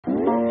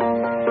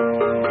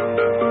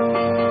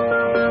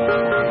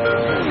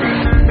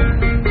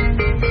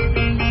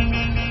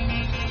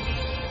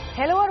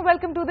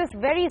welcome to this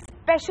very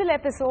special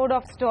episode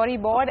of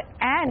Storyboard.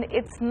 And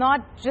it's not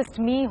just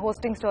me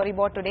hosting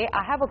Storyboard today.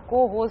 I have a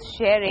co-host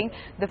sharing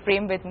the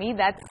frame with me.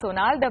 That's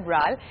Sonal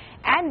Dabral.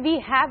 And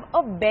we have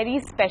a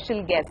very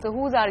special guest. So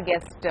who's our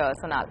guest,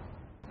 Sonal?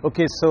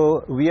 Okay,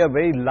 so we are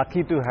very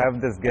lucky to have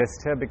this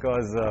guest here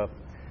because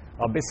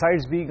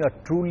besides being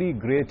a truly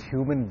great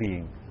human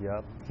being,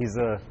 he's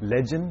a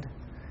legend,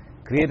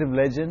 creative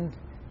legend.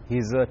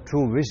 He's a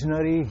true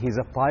visionary. He's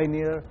a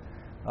pioneer.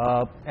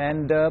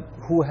 And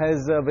who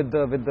has, with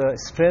the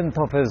strength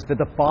of his, with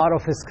the power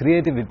of his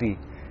creativity,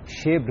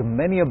 shaped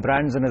many a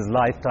brands in his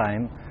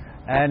lifetime,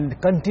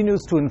 and continues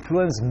to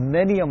influence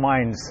many a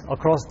minds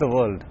across the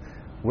world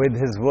with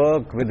his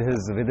work, with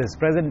his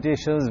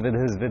presentations, with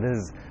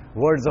his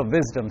words of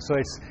wisdom. So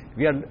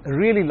we are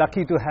really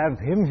lucky to have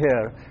him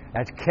here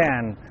at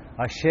Cannes,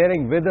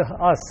 sharing with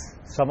us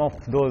some of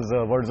those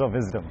words of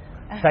wisdom.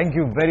 Thank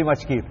you very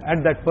much, Keith.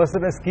 And that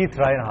person is Keith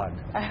Reinhard.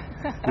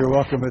 You're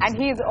welcome. And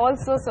he's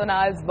also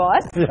Sonal's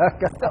boss. Yeah.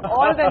 So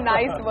all the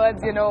nice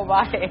words, you know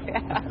why.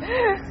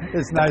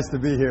 It's nice to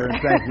be here, and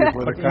thank you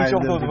for the kind Each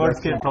of those words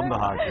came from the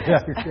heart.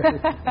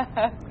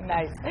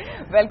 Nice.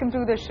 Welcome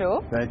to the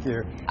show. Thank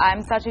you.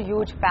 I'm such a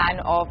huge fan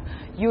of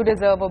You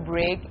Deserve a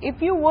Break.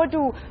 If you were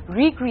to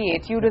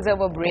recreate You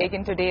Deserve a Break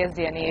in today's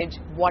day and age,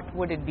 what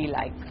would it be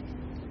like?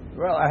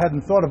 Well, I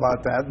hadn't thought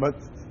about that, but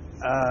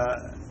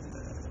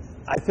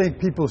I think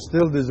people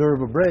still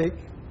deserve a break,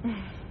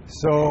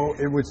 so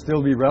it would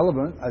still be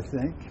relevant, I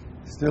think,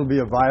 still be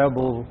a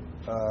viable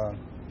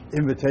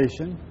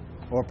invitation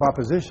or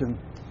proposition.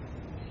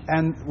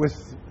 And with,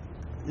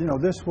 you know,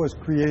 this was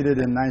created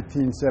in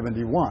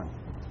 1971,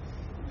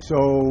 so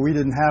we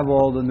didn't have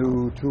all the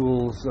new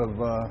tools of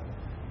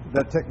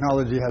that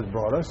technology has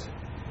brought us.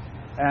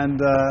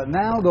 And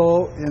now,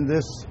 though, in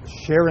this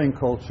sharing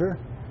culture,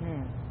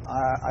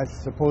 I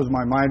suppose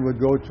my mind would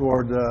go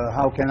toward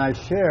how can I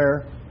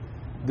share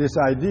this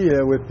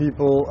idea with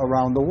people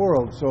around the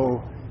world.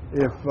 So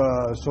if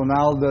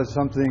Sonal does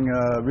something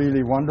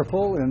really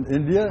wonderful in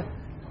India,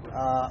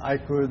 I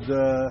could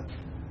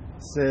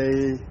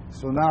say,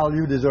 Sonal,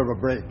 you deserve a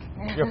break.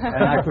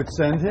 And I could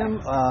send him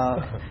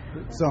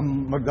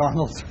some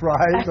McDonald's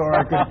fries, or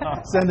I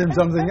could send him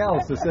something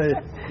else to say,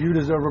 you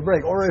deserve a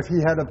break. Or if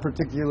he had a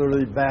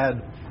particularly bad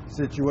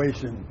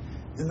situation,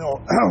 you know,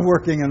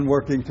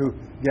 working to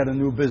get a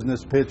new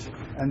business pitch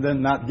and then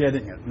not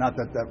getting it. Not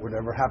that that would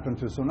ever happen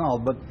to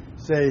Sonal, but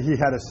say he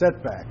had a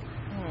setback.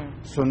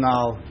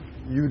 Sonal,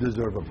 you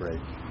deserve a break.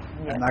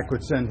 Yes. And I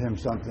could send him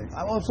something.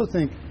 I also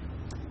think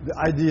the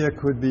idea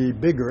could be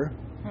bigger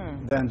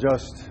than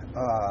just,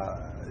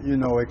 you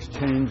know,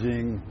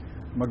 exchanging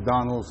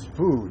McDonald's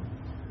food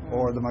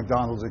or the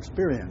McDonald's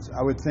experience.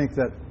 I would think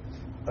that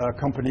a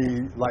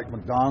company like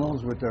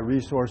McDonald's with their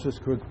resources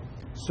could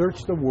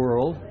search the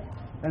world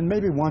and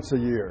maybe once a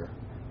year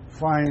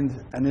find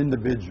an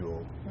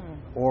individual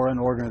or an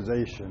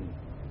organization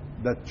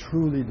that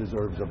truly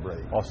deserves a break.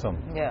 Awesome.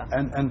 Yeah.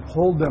 And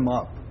hold them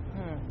up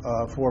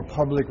for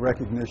public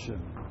recognition,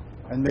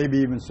 and maybe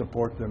even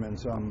support them in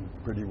some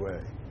pretty way,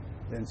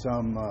 in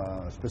some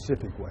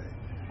specific way.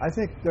 I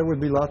think there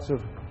would be lots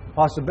of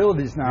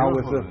possibilities now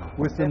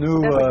with the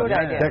new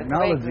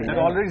technology. That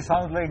already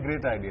sounds like a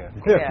great idea.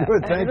 Yeah,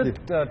 good, thank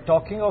you.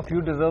 Talking of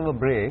You Deserve a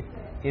Break,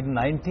 in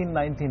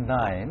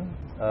 1999,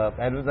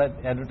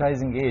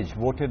 Advertising Age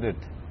voted it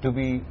to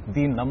be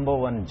the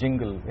 #1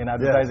 jingle in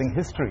advertising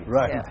history.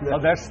 Right. Yeah. Now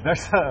that's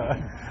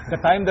the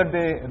time that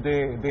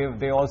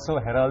they also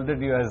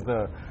heralded you as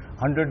the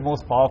 100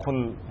 most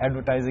powerful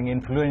advertising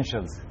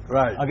influentials.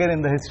 Right. Again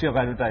in the history of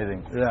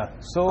advertising. Yeah.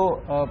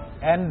 So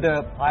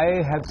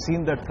I have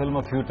seen that film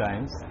a few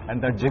times, and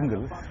that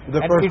jingle.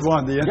 The first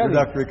one, the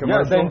introductory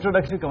commercial. Yeah, the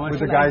introductory commercial.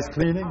 With the guys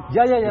cleaning.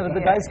 Yeah, with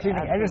the guys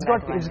cleaning, and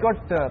it's got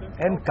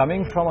and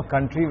coming from a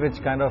country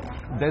which kind of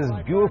there's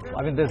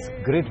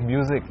great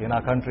music in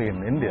our country,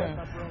 in India.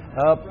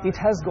 It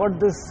has got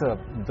this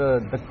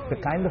the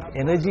kind of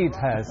energy it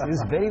has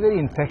is very, very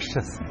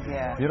infectious.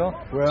 Yeah. You know.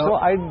 Well,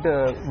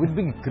 so would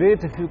be great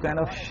if you kind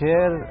of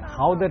share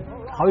how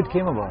it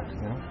came about.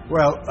 You know?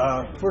 Well,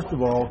 first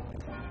of all,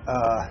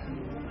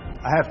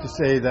 I have to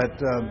say that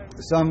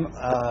some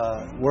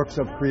works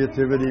of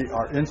creativity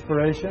are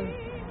inspiration,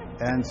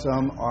 and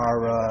some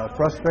are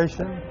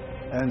frustration,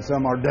 and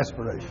some are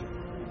desperation.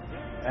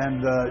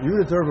 And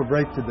You Deserve a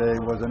Break today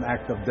was an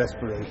act of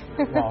desperation.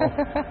 Wow.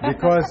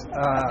 Because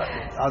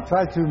I'll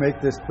try to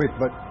make this quick,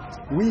 but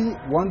we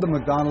won the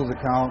McDonald's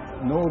account,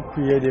 no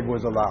creative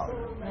was allowed.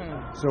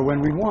 So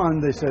when we won,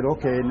 they said,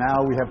 okay,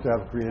 now we have to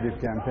have a creative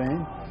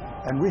campaign.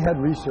 And we had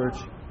research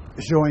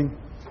showing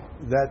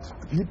that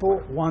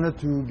people wanted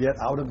to get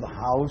out of the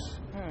house,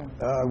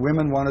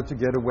 women wanted to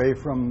get away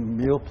from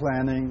meal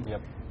planning,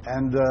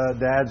 and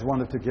dads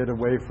wanted to get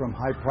away from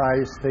high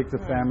price, take the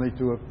family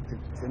to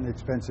an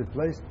expensive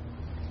place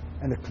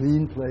and a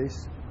clean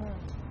place.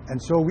 And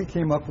so we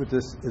came up with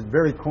this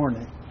very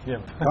corny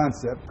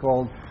concept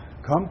called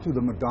come to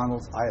the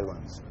McDonald's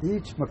Islands.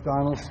 Each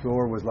McDonald's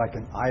store was like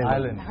an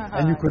island.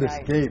 And you could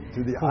escape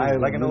to the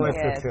island. Like an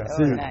oasis. Yes.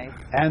 Oh, nice.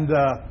 And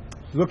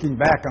looking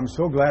back, I'm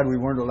so glad we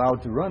weren't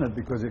allowed to run it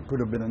because it could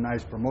have been a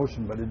nice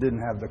promotion, but it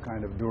didn't have the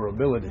kind of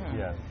durability.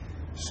 Yeah.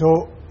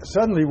 So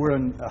suddenly we're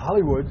in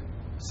Hollywood,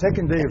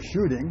 second day of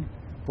shooting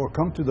for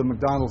Come to the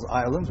McDonald's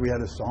Islands. We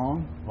had a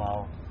song.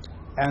 Wow.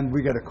 And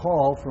we get a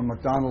call from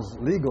McDonald's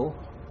Legal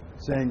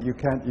saying you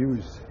can't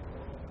use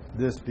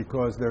this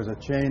because there's a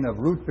chain of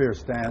root beer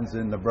stands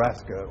in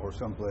Nebraska or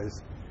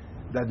someplace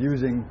that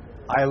using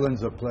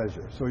islands of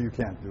pleasure, so you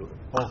can't do it.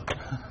 Oh.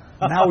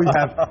 Now we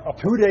have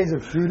 2 days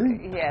of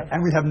shooting, Yes.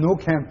 and we have no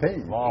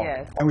campaign, Wow.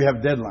 Yes. and we have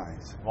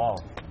deadlines. Wow.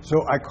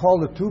 So I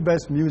called the 2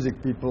 best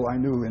music people I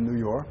knew in New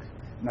York,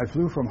 and I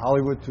flew from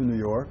Hollywood to New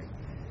York,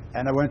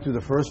 and I went to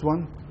the first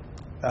one,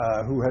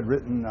 who had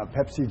written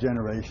Pepsi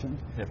Generation,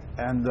 Yep.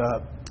 and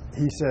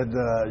he said,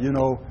 you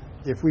know,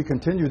 if we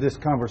continue this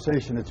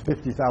conversation, it's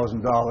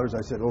 $50,000.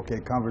 I said, okay,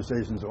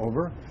 conversation's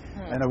over.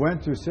 And I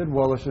went to Sid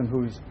Wollaston,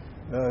 who's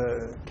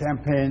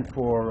campaigned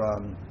for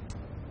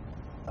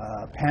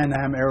Pan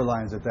Am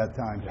Airlines at that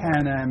time. Yeah.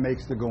 Pan Am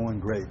makes the going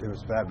great. It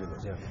was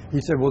fabulous. Yeah.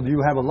 He said, well, do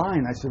you have a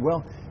line? I said,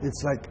 well,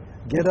 it's like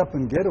get up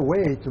and get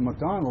away to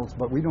McDonald's,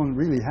 but we don't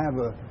really have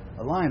a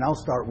line. I'll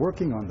start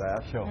working on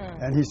that. Sure.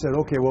 And he said,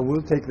 okay, well,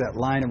 we'll take that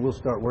line and we'll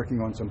start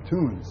working on some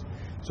tunes.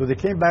 So they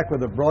came back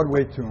with a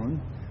Broadway tune.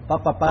 And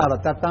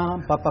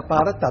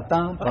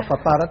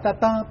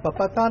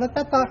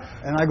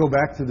I go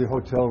back to the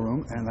hotel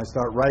room and I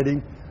start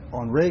writing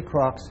on Ray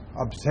Kroc's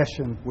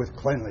obsession with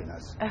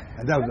cleanliness.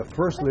 And that was the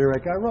first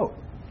lyric I wrote.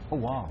 Oh,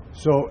 wow.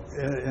 So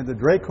in the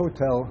Drake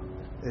Hotel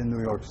in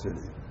New York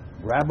City,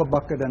 grab a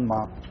bucket and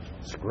mop,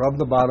 scrub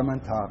the bottom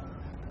and top,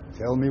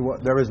 tell me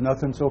what, there is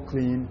nothing so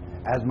clean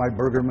as my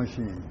burger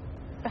machine.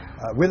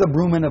 With a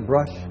broom and a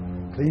brush,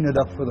 clean it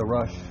up for the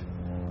rush.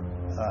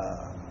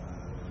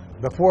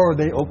 Before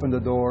they opened the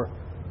door,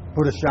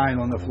 put a shine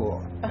on the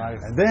floor. Nice.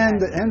 And then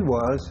the end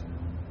was,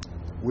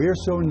 we're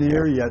so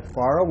near yet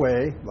far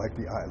away, like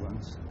the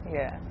islands,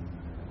 Yeah.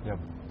 Yep.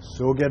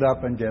 so get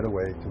up and get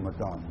away to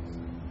McDonald's.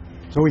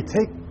 So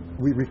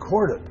we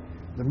record it.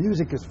 The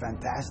music is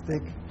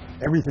fantastic.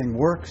 Everything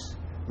works.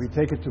 We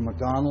take it to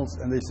McDonald's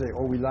and they say,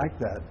 oh, we like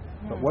that.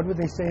 But what would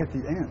they say at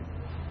the end?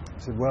 I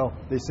said, well,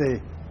 they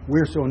say,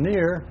 we're so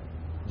near,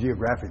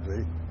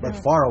 geographically, but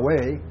far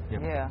away.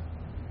 Yep. Yeah.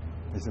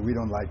 They said, we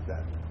don't like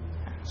that.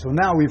 So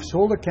now we've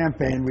sold a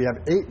campaign. We have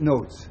 8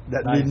 notes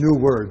that Nice. need new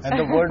words. And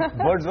the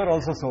words were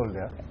also sold,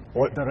 yeah?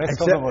 The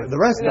rest of the words. The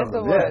rest The of rest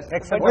them, of yes. words.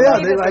 Except Oh, the yeah,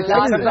 last- they like the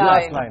last everything. the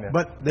last line. line. Yeah.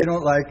 But they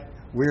don't like,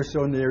 we're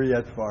so near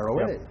yet far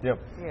away. Yep.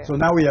 Yeah. So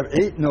now we have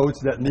 8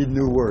 notes that need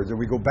new words. And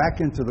we go back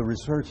into the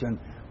research and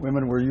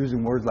women were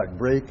using words like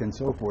break and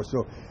so forth.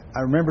 So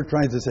I remember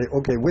trying to say,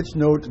 okay, which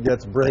note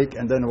gets break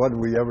and then what do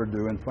we ever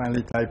do? And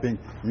finally typing,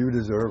 you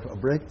deserve a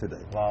break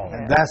today. Wow.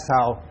 And that's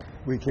how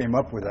we came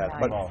up with that.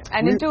 Nice. But Wow.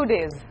 And in 2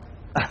 days.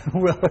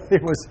 well,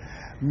 it was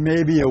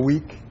maybe a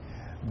week,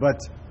 but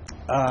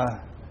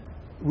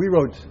we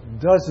wrote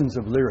dozens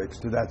of lyrics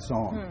to that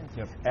song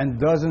Yep. and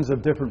dozens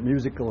of different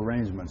musical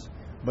arrangements.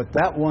 But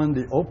that one,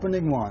 the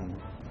opening one,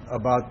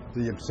 about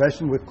the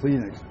obsession with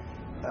cleanliness,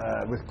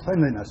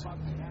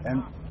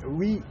 and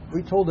we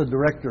told the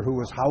director, who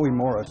was Howie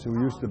Morris,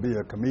 who used to be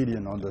a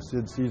comedian on the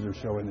Sid Caesar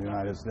show in the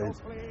United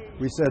States,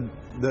 we said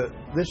that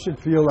this should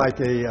feel like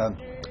a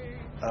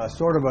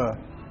sort of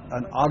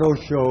an auto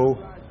show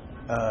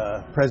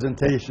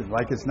presentation.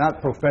 Like it's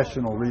not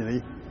professional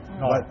really,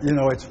 but you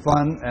know, it's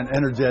fun and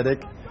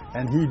energetic,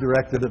 and he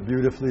directed it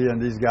beautifully,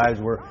 and these guys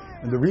were.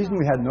 And the reason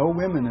we had no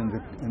women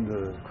in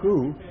the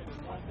crew,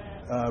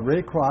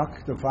 Ray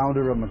Kroc, the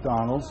founder of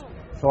McDonald's,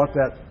 thought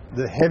that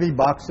the heavy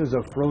boxes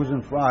of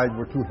frozen fries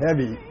were too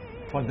heavy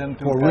For them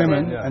to... for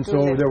women, Yeah. and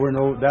so there were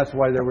no. That's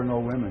why there were no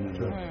women in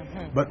the.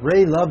 But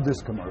Ray loved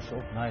this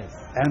commercial. Nice.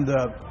 And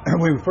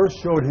when we first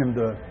showed him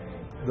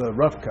the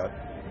rough cut,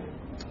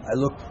 I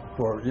looked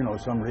for, you know,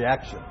 some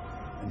reaction.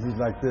 And he's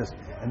like this.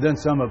 And then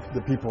some of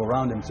the people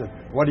around him said,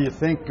 what do you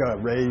think,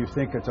 Ray? You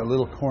think it's a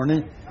little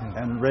corny?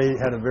 And Ray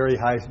had a very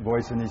high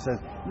voice and he says,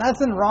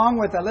 nothing wrong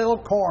with a little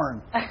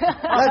corn.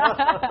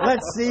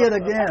 Let's see it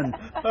again.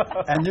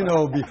 And, you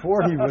know,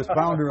 before he was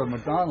founder of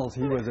McDonald's,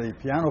 he was a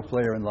piano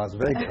player in Las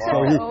Vegas.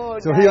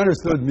 So he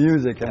understood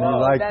music and he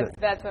liked it.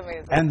 That's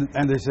amazing.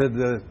 And they said,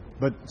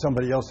 but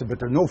somebody else said, but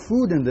there's no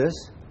food in this.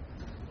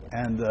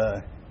 And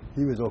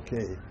he was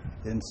okay.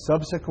 In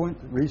subsequent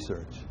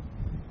research,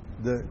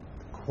 the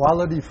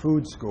quality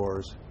food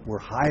scores were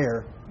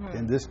higher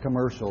in this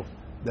commercial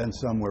than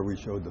some where we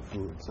showed the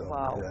food. So,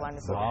 Wow, yeah,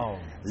 wonderful. so Wow.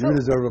 you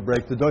deserve a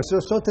break.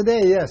 So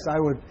today, yes, I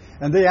would.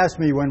 And they asked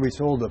me when we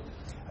sold it,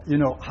 you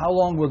know, how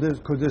long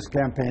could this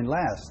campaign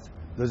last?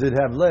 Does it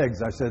have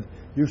legs? I said,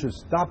 you should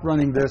stop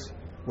running this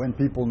when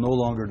people no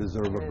longer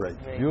deserve a break.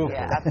 Beautiful.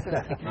 Yeah,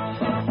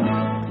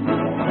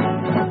 absolutely.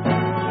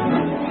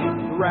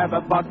 Grab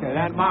a bucket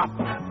and mop,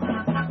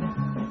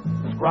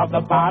 scrub the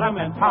bottom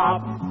and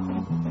top.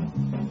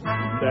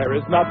 There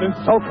is nothing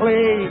so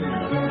clean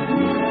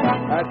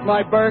as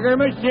my burger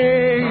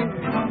machine.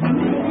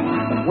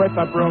 With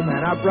a broom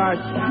and a brush,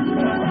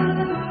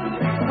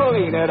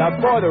 clean it up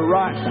for the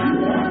rush.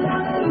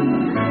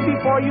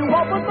 Before you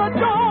open the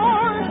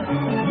door,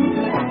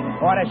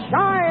 want to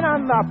shine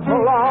on the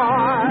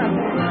floor.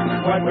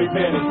 When we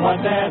finish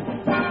one dance,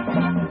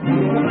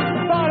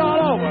 start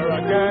all over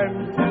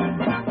again.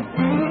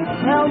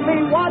 Tell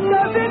me, what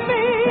does it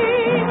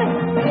mean?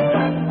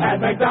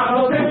 At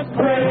McDonald's it's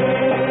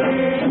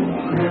free.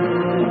 You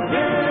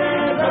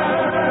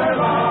deserve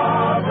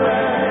a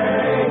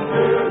break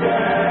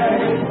today.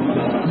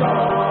 So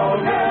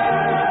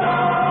get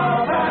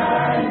up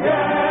and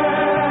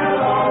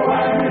get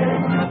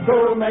away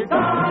to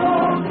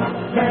McDonald's,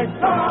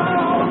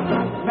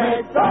 McDonald's,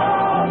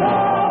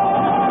 McDonald's.